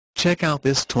Check out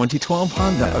this 2012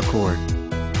 Honda Accord.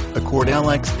 Accord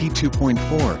LXP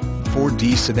 2.4,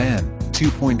 4D Sedan,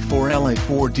 2.4L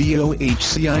i4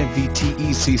 DOHC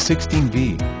i-VTEC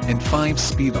 16V, and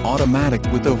 5-speed automatic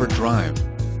with overdrive.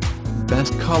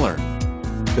 Best color.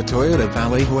 The Toyota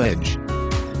Vallejo EDGE.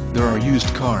 There are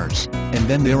used cars, and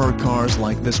then there are cars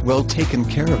like this well taken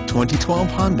care of 2012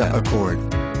 Honda Accord.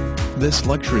 This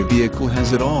luxury vehicle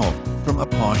has it all, from a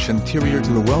posh interior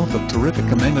to a wealth of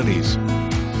terrific amenities.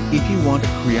 If you want a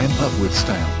creampuff with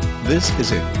style, this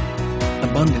is it.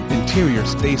 Abundant interior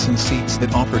space and seats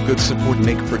that offer good support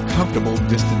make for comfortable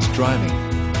distance driving.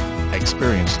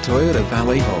 Experience Toyota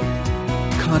Vallejo.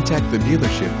 Contact the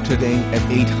dealership today at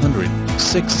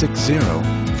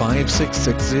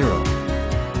 800-660-5660.